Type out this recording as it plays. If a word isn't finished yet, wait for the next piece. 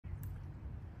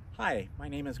Hi, my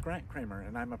name is Grant Kramer,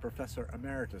 and I'm a professor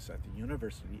emeritus at the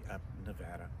University of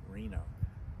Nevada, Reno.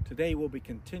 Today we'll be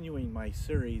continuing my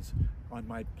series on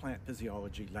my plant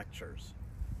physiology lectures.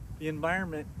 The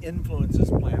environment influences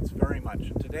plants very much,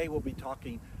 and today we'll be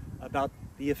talking about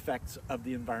the effects of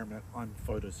the environment on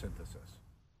photosynthesis.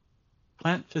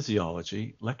 Plant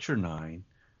Physiology, Lecture 9,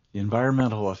 The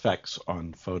Environmental Effects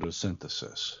on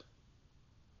Photosynthesis.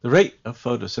 The rate of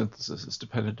photosynthesis is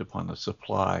dependent upon the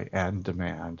supply and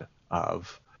demand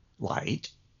of light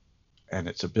and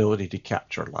its ability to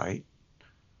capture light,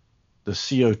 the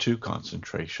CO2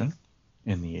 concentration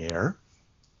in the air.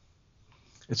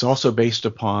 It's also based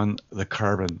upon the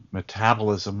carbon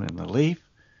metabolism in the leaf,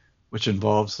 which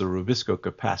involves the rubisco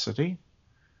capacity,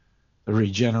 the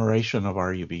regeneration of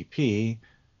RUBP,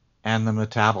 and the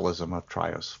metabolism of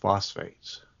triose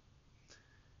phosphates,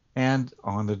 and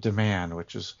on the demand,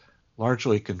 which is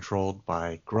largely controlled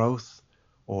by growth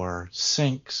or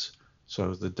sinks,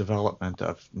 so the development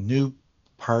of new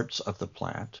parts of the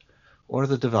plant, or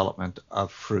the development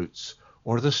of fruits,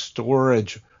 or the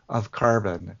storage of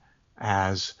carbon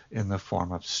as in the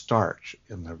form of starch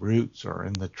in the roots or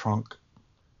in the trunk.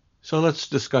 So let's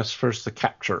discuss first the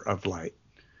capture of light.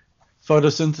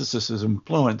 Photosynthesis is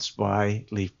influenced by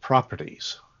leaf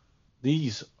properties.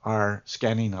 These are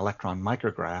scanning electron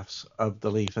micrographs of the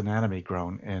leaf anatomy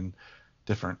grown in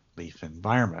different leaf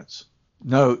environments.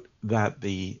 Note that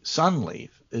the sun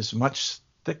leaf is much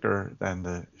thicker than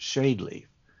the shade leaf,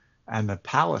 and the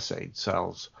palisade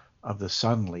cells of the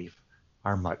sun leaf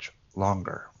are much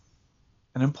longer.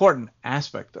 An important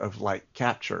aspect of light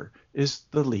capture is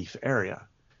the leaf area.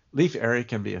 Leaf area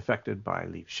can be affected by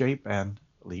leaf shape and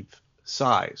leaf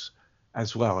size,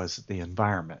 as well as the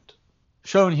environment.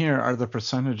 Shown here are the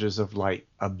percentages of light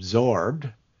absorbed,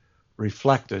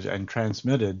 reflected, and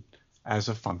transmitted as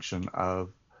a function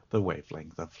of the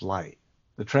wavelength of light.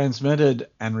 The transmitted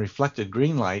and reflected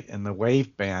green light in the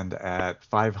wave band at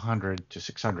 500 to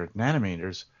 600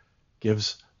 nanometers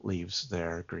gives leaves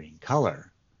their green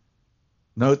color.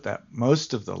 Note that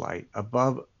most of the light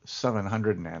above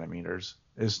 700 nanometers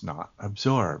is not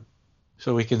absorbed.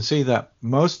 So we can see that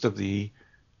most of the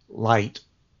light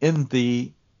in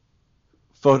the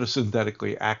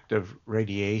photosynthetically active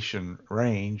radiation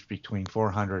range between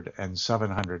 400 and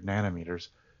 700 nanometers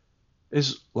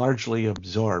is largely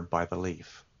absorbed by the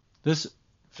leaf. This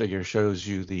figure shows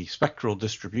you the spectral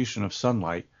distribution of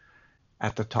sunlight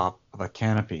at the top of a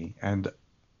canopy and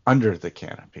under the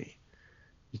canopy.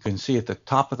 You can see at the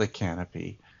top of the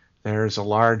canopy there's a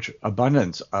large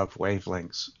abundance of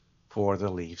wavelengths for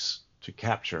the leaves to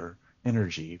capture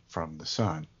energy from the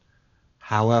sun.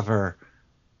 However,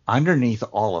 underneath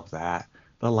all of that,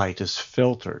 the light is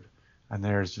filtered, and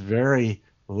there's very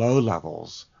low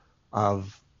levels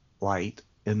of light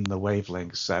in the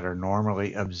wavelengths that are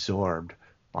normally absorbed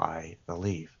by the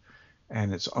leaf.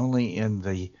 And it's only in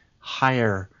the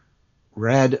higher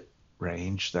red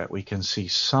range that we can see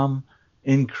some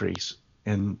increase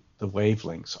in the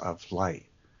wavelengths of light.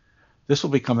 This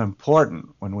will become important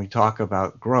when we talk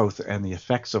about growth and the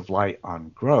effects of light on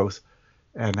growth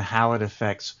and how it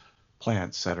affects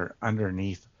plants that are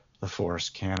underneath the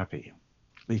forest canopy.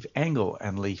 Leaf angle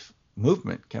and leaf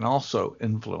movement can also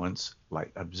influence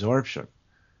light absorption.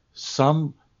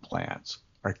 Some plants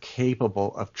are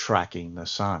capable of tracking the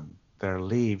sun. Their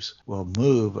leaves will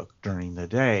move during the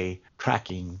day,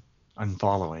 tracking and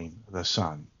following the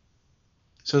sun.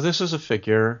 So this is a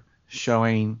figure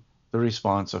showing the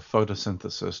response of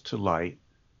photosynthesis to light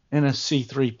in a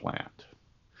C3 plant.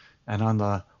 And on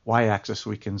the y-axis,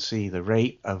 we can see the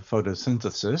rate of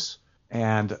photosynthesis,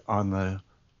 and on the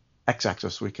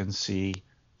x-axis, we can see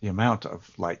the amount of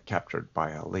light captured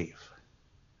by a leaf.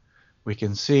 We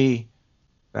can see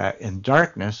that in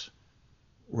darkness,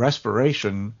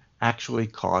 respiration actually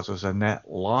causes a net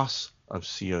loss of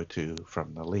CO2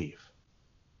 from the leaf.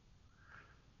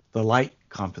 The light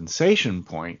compensation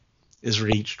point is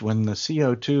reached when the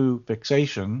CO2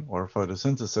 fixation, or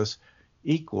photosynthesis,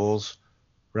 equals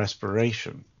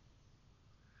respiration.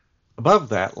 Above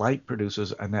that, light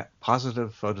produces a net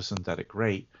positive photosynthetic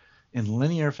rate in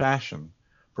linear fashion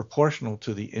proportional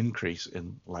to the increase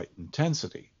in light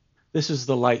intensity. This is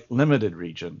the light-limited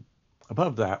region.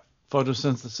 Above that,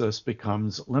 photosynthesis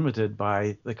becomes limited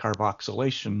by the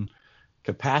carboxylation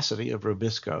capacity of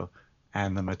rubisco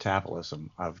and the metabolism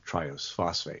of triose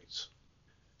phosphates.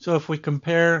 So if we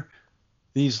compare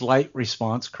these light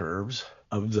response curves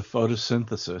of the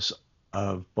photosynthesis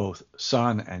of both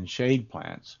sun and shade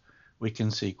plants, we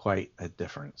can see quite a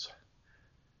difference.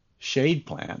 Shade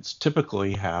plants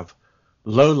typically have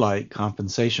low light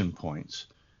compensation points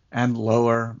and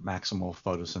lower maximal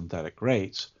photosynthetic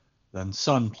rates than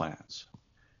sun plants.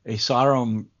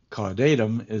 Asarum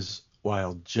caudatum is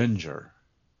wild ginger.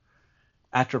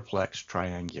 Atriplex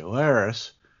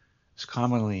triangularis is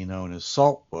commonly known as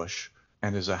saltbush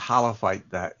and is a halophyte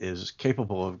that is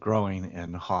capable of growing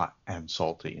in hot and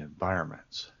salty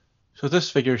environments. So this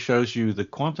figure shows you the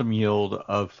quantum yield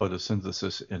of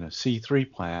photosynthesis in a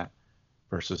C3 plant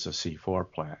versus a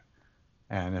C4 plant.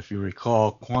 And if you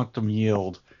recall, quantum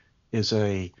yield is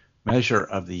a measure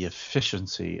of the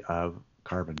efficiency of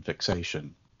carbon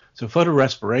fixation. So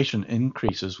photorespiration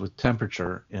increases with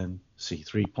temperature in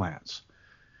C3 plants.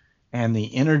 And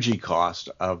the energy cost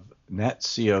of net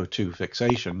CO2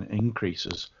 fixation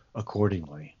increases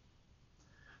accordingly.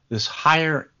 This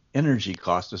higher energy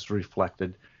cost is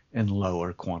reflected in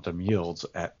lower quantum yields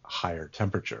at higher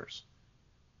temperatures.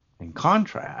 In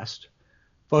contrast,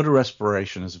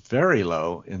 photorespiration is very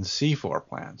low in C4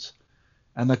 plants,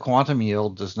 and the quantum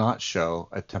yield does not show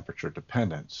a temperature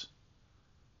dependence.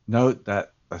 Note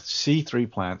that the C3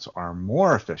 plants are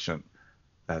more efficient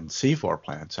than C4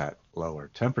 plants at lower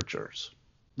temperatures.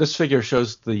 This figure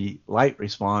shows the light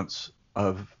response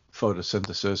of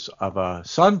photosynthesis of a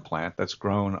sun plant that's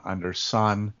grown under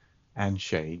sun and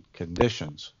shade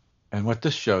conditions. And what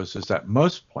this shows is that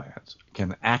most plants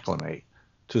can acclimate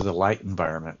to the light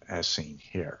environment as seen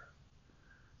here.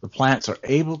 The plants are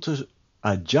able to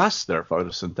adjust their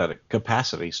photosynthetic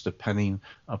capacities depending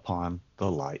upon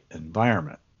the light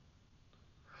environment.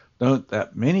 Note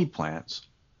that many plants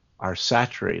are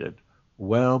saturated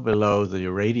well below the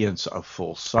irradiance of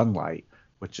full sunlight,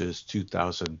 which is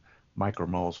 2,000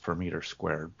 micromoles per meter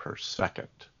squared per second.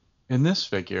 In this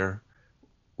figure,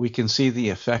 we can see the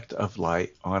effect of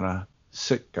light on a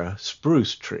Sitka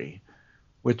spruce tree,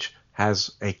 which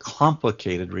has a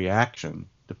complicated reaction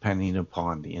depending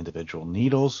upon the individual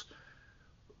needles,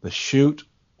 the shoot,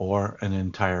 or an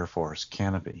entire forest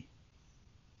canopy.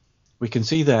 We can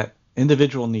see that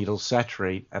individual needles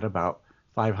saturate at about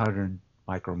 500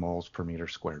 micromoles per meter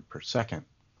squared per second.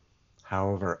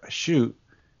 However, a shoot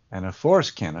and a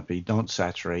forest canopy don't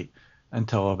saturate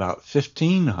until about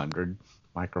 1500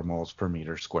 micromoles per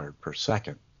meter squared per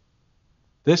second.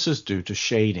 This is due to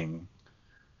shading.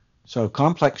 So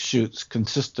complex shoots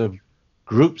consist of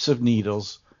groups of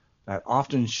needles that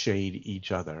often shade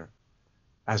each other.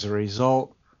 As a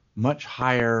result, much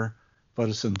higher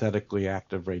photosynthetically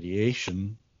active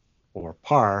radiation, or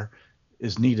PAR,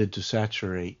 is needed to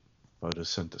saturate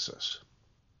photosynthesis.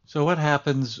 So what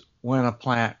happens when a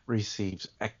plant receives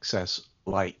excess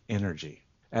light energy?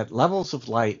 At levels of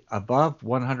light above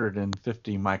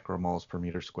 150 micromoles per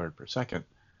meter squared per second,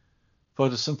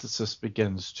 photosynthesis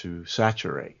begins to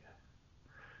saturate.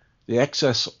 The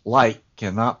excess light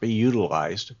cannot be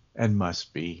utilized and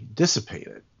must be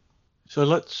dissipated. So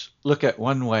let's look at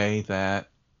one way that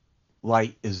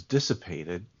light is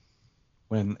dissipated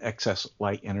when excess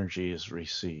light energy is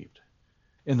received.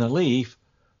 In the leaf,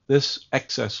 this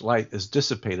excess light is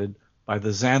dissipated by the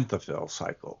xanthophyll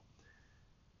cycle.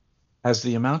 As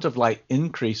the amount of light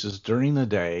increases during the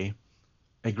day,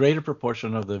 a greater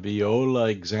proportion of the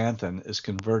viola xanthan is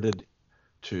converted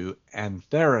to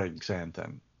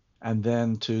antheraxanthin and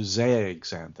then to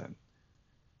zeaxanthin.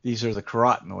 These are the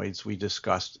carotenoids we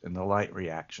discussed in the light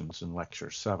reactions in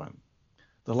Lecture 7.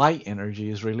 The light energy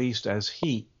is released as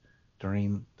heat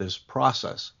during this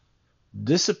process,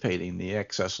 dissipating the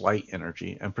excess light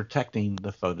energy and protecting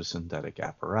the photosynthetic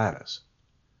apparatus.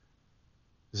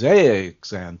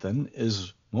 Zeaxanthin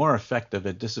is more effective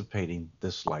at dissipating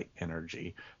this light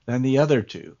energy than the other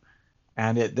two,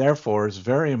 and it therefore is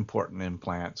very important in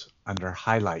plants under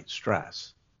high light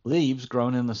stress. Leaves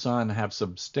grown in the sun have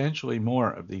substantially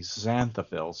more of these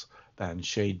xanthophylls than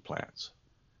shade plants.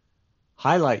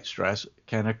 High light stress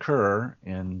can occur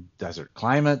in desert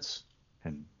climates,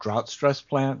 in drought-stressed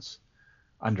plants,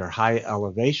 under high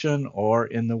elevation, or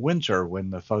in the winter when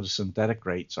the photosynthetic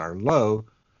rates are low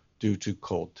due to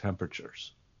cold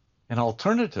temperatures. An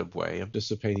alternative way of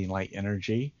dissipating light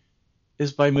energy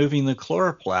is by moving the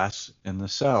chloroplasts in the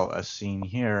cell, as seen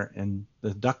here in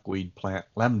the duckweed plant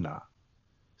lemna.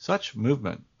 Such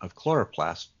movement of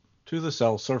chloroplasts to the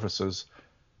cell surfaces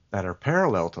that are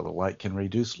parallel to the light can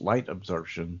reduce light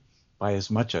absorption by as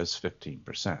much as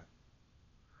 15%.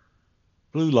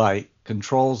 Blue light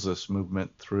controls this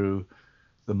movement through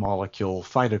the molecule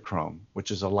phytochrome, which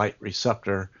is a light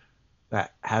receptor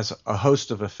that has a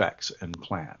host of effects in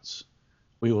plants.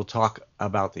 We will talk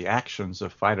about the actions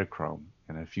of phytochrome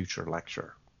in a future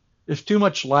lecture. If too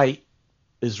much light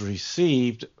is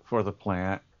received for the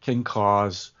plant, can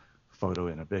cause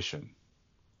photoinhibition.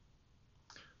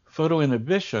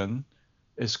 Photoinhibition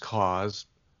is caused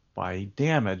by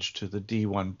damage to the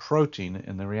D1 protein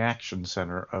in the reaction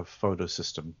center of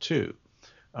photosystem II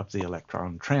of the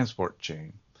electron transport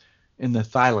chain in the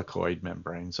thylakoid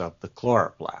membranes of the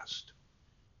chloroplast.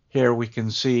 Here we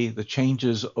can see the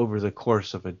changes over the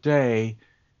course of a day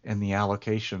in the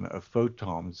allocation of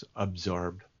photons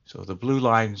absorbed. So the blue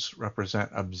lines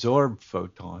represent absorbed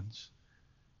photons.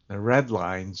 The red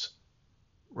lines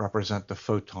represent the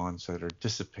photons that are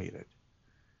dissipated.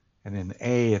 And in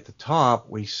A at the top,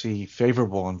 we see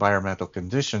favorable environmental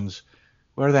conditions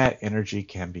where that energy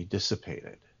can be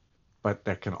dissipated. But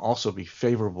there can also be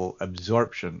favorable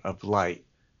absorption of light,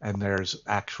 and there's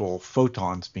actual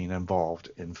photons being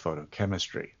involved in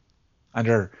photochemistry.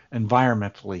 Under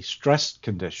environmentally stressed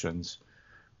conditions,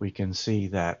 we can see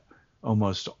that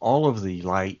almost all of the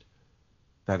light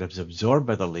that is absorbed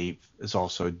by the leaf is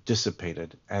also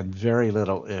dissipated, and very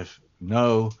little, if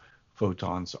no,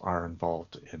 photons are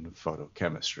involved in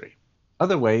photochemistry.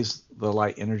 Other ways the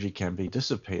light energy can be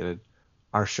dissipated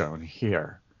are shown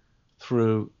here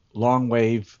through long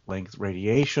wavelength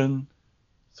radiation,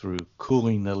 through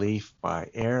cooling the leaf by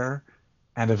air,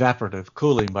 and evaporative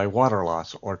cooling by water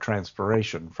loss or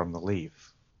transpiration from the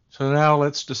leaf. So now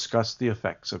let's discuss the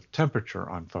effects of temperature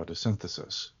on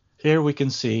photosynthesis. Here we can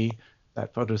see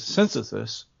that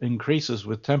photosynthesis increases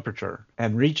with temperature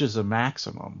and reaches a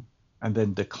maximum and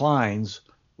then declines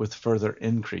with further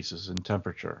increases in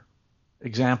temperature.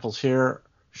 Examples here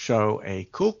show a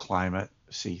cool climate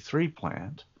C3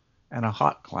 plant and a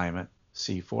hot climate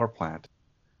C4 plant.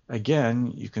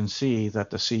 Again, you can see that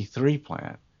the C3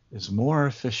 plant is more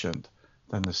efficient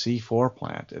than the C4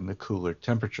 plant in the cooler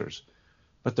temperatures,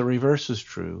 but the reverse is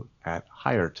true at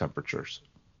higher temperatures.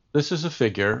 This is a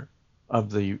figure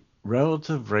of the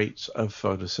relative rates of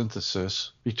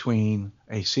photosynthesis between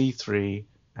a C3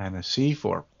 and a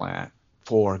C4 plant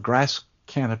for grass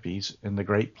canopies in the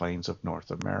Great Plains of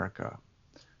North America.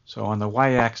 So on the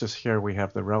y-axis here we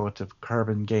have the relative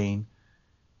carbon gain,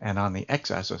 and on the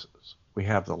x-axis we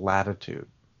have the latitude.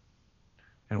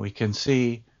 And we can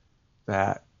see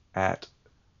that at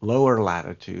lower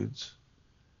latitudes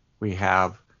we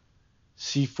have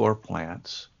C4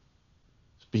 plants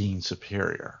being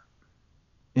superior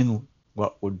in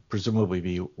what would presumably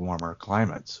be warmer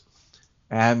climates.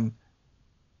 And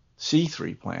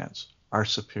C3 plants are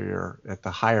superior at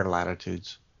the higher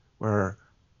latitudes where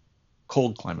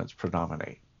cold climates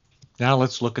predominate. Now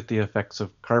let's look at the effects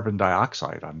of carbon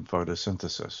dioxide on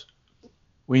photosynthesis.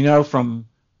 We know from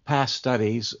past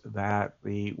studies that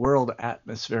the world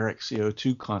atmospheric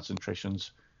CO2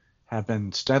 concentrations have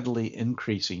been steadily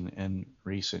increasing in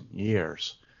recent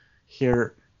years.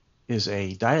 Here is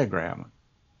a diagram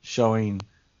showing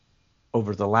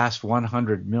over the last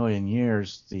 100 million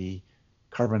years the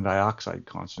carbon dioxide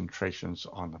concentrations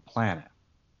on the planet.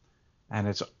 And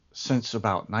it's since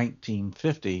about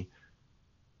 1950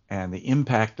 and the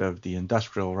impact of the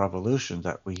Industrial Revolution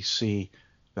that we see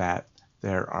that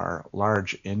there are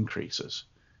large increases.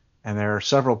 And there are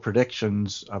several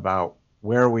predictions about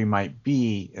where we might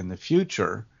be in the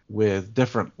future with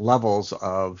different levels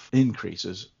of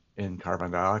increases in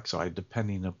carbon dioxide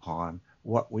depending upon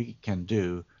what we can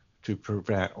do to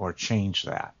prevent or change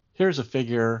that. Here's a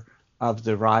figure of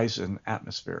the rise in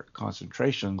atmospheric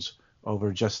concentrations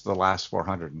over just the last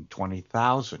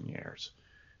 420,000 years.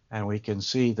 And we can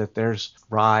see that there's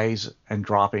rise and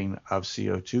dropping of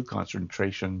CO2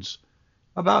 concentrations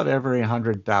about every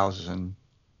 100,000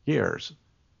 years.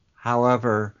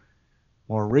 However,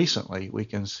 more recently, we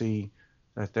can see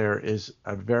that there is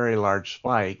a very large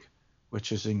spike, which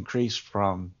has increased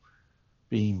from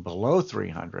being below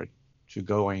 300 to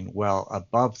going well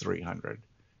above 300.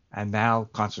 And now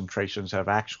concentrations have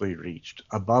actually reached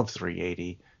above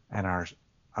 380 and are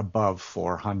above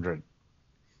 400.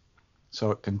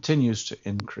 So it continues to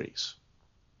increase.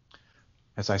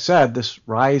 As I said, this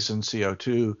rise in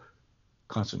CO2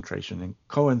 concentration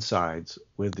coincides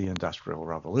with the Industrial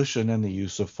Revolution and the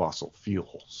use of fossil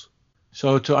fuels.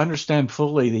 So to understand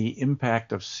fully the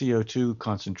impact of CO2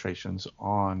 concentrations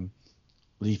on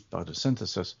leaf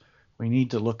photosynthesis, we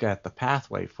need to look at the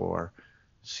pathway for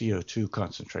CO2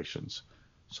 concentrations.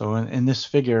 So in this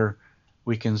figure,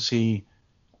 we can see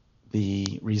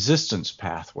the resistance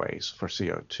pathways for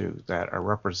CO2 that are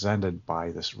represented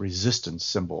by this resistance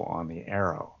symbol on the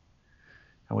arrow.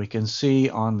 And we can see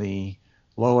on the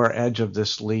lower edge of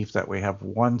this leaf that we have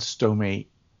one stomate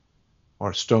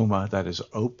or stoma that is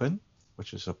open,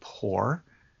 which is a pore,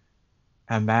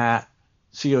 and that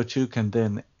CO2 can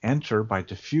then enter by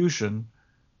diffusion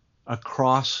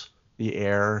across the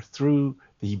air through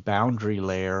the boundary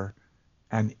layer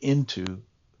and into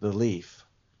the leaf.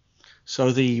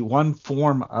 So the one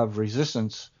form of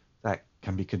resistance that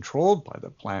can be controlled by the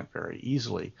plant very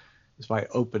easily is by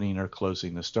opening or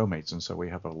closing the stomates. And so we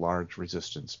have a large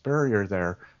resistance barrier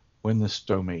there when the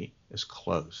stomate is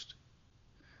closed.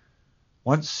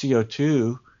 Once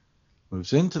CO2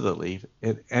 moves into the leaf,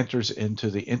 it enters into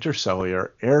the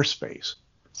intercellular airspace.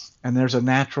 And there's a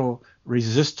natural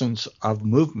resistance of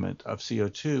movement of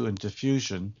CO2 in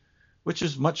diffusion, which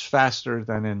is much faster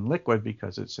than in liquid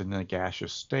because it's in a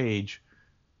gaseous stage.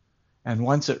 And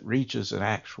once it reaches an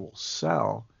actual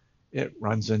cell, it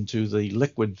runs into the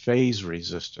liquid phase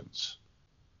resistance.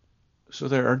 So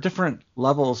there are different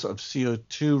levels of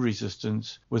CO2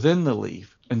 resistance within the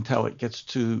leaf until it gets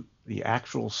to the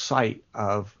actual site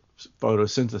of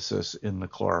photosynthesis in the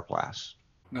chloroplast.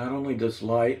 Not only does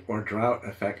light or drought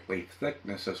affect leaf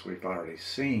thickness, as we've already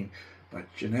seen,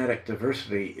 but genetic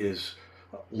diversity is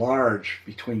large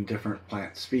between different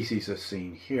plant species as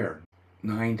seen here.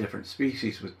 9 different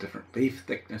species with different leaf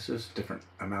thicknesses, different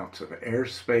amounts of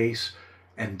airspace,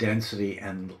 and density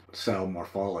and cell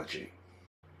morphology.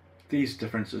 These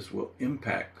differences will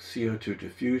impact CO2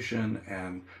 diffusion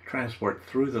and transport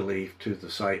through the leaf to the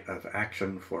site of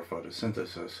action for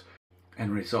photosynthesis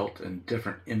and result in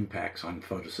different impacts on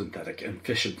photosynthetic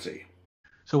efficiency.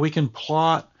 So we can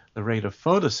plot the rate of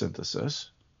photosynthesis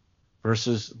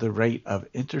versus the rate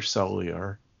of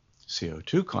intercellular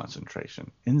CO2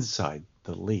 concentration inside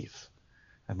the leaf.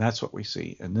 And that's what we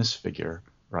see in this figure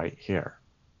right here.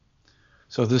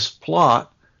 So this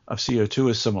plot of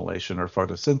CO2 assimilation or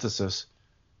photosynthesis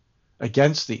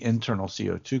against the internal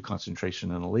CO2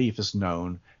 concentration in the leaf is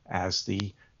known as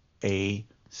the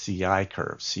ACI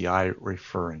curve, CI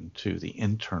referring to the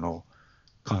internal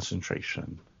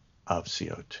concentration of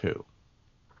CO2.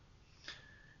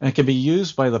 And it can be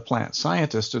used by the plant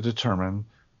scientist to determine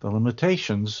the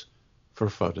limitations for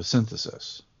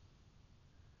photosynthesis.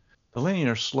 The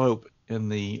linear slope in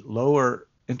the lower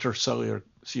intercellular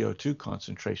CO2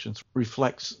 concentrations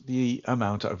reflects the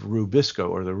amount of rubisco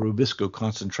or the rubisco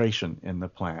concentration in the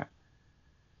plant.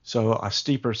 So a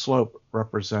steeper slope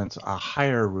represents a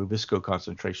higher rubisco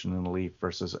concentration in the leaf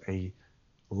versus a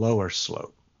lower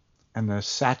slope. And the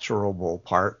saturable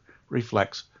part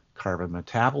reflects carbon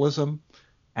metabolism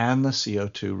and the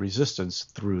CO2 resistance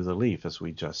through the leaf, as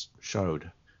we just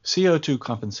showed. CO2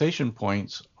 compensation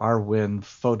points are when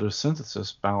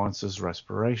photosynthesis balances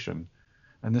respiration,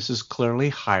 and this is clearly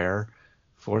higher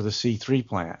for the C3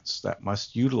 plants that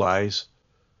must utilize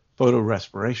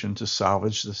photorespiration to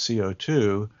salvage the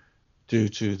CO2 due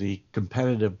to the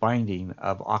competitive binding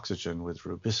of oxygen with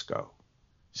rubisco.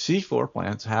 C4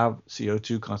 plants have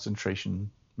CO2 concentration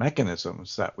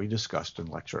mechanisms that we discussed in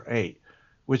Lecture 8,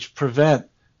 which prevent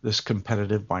this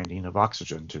competitive binding of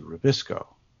oxygen to rubisco.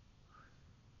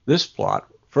 This plot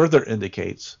further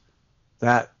indicates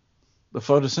that the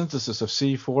photosynthesis of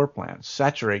C4 plants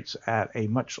saturates at a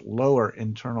much lower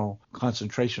internal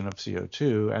concentration of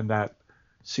CO2, and that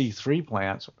C3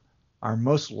 plants are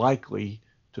most likely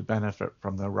to benefit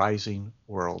from the rising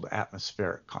world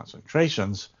atmospheric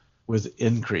concentrations with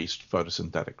increased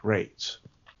photosynthetic rates.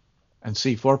 And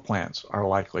C4 plants are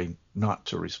likely not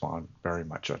to respond very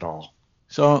much at all.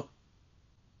 So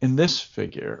in this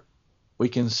figure, we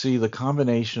can see the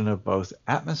combination of both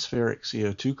atmospheric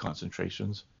CO2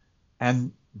 concentrations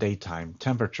and daytime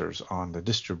temperatures on the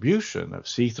distribution of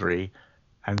C3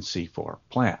 and C4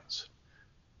 plants.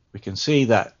 We can see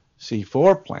that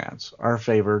C4 plants are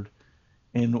favored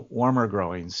in warmer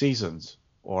growing seasons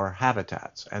or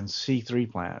habitats, and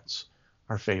C3 plants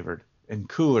are favored in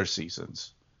cooler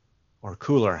seasons or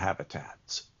cooler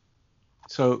habitats.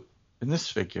 So in this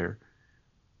figure,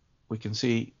 we can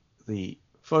see the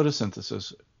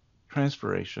photosynthesis,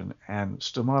 transpiration, and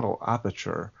stomatal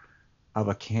aperture of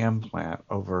a cam plant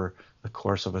over the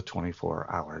course of a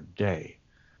 24-hour day.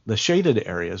 The shaded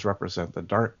areas represent the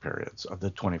dark periods of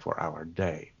the 24-hour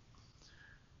day.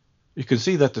 You can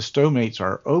see that the stomates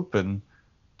are open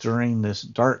during this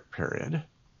dark period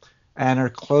and are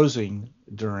closing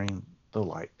during the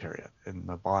light period in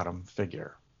the bottom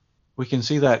figure. We can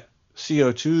see that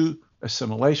CO2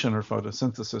 assimilation or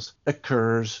photosynthesis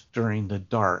occurs during the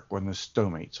dark when the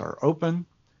stomates are open,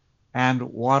 and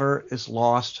water is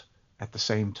lost at the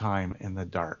same time in the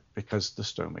dark because the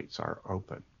stomates are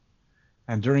open.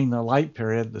 And during the light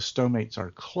period, the stomates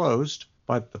are closed,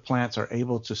 but the plants are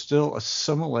able to still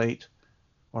assimilate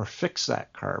or fix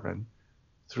that carbon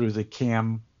through the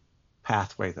CAM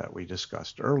pathway that we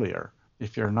discussed earlier.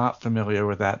 If you're not familiar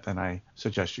with that, then I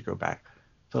suggest you go back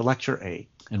to Lecture 8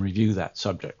 and review that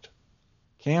subject.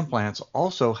 CAM plants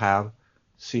also have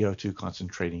CO2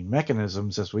 concentrating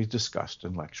mechanisms, as we discussed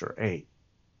in Lecture 8.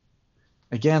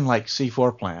 Again, like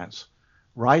C4 plants,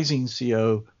 rising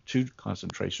CO2 CO2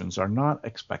 concentrations are not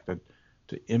expected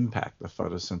to impact the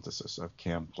photosynthesis of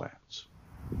CAM plants.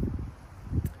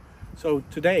 So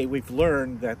today we've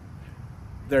learned that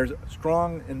there's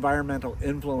strong environmental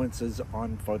influences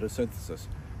on photosynthesis.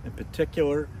 In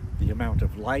particular, the amount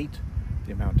of light,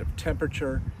 the amount of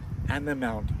temperature, and the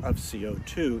amount of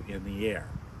CO2 in the air.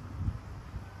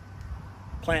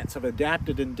 Plants have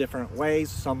adapted in different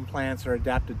ways. Some plants are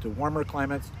adapted to warmer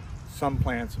climates, some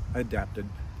plants adapted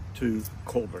to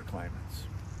colder climates.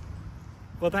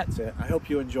 Well, that's it. I hope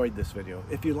you enjoyed this video.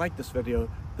 If you like this video,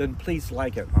 then please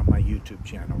like it on my YouTube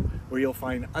channel, where you'll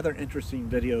find other interesting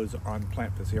videos on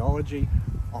plant physiology,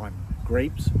 on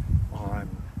grapes,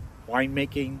 on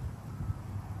winemaking.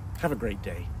 Have a great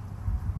day.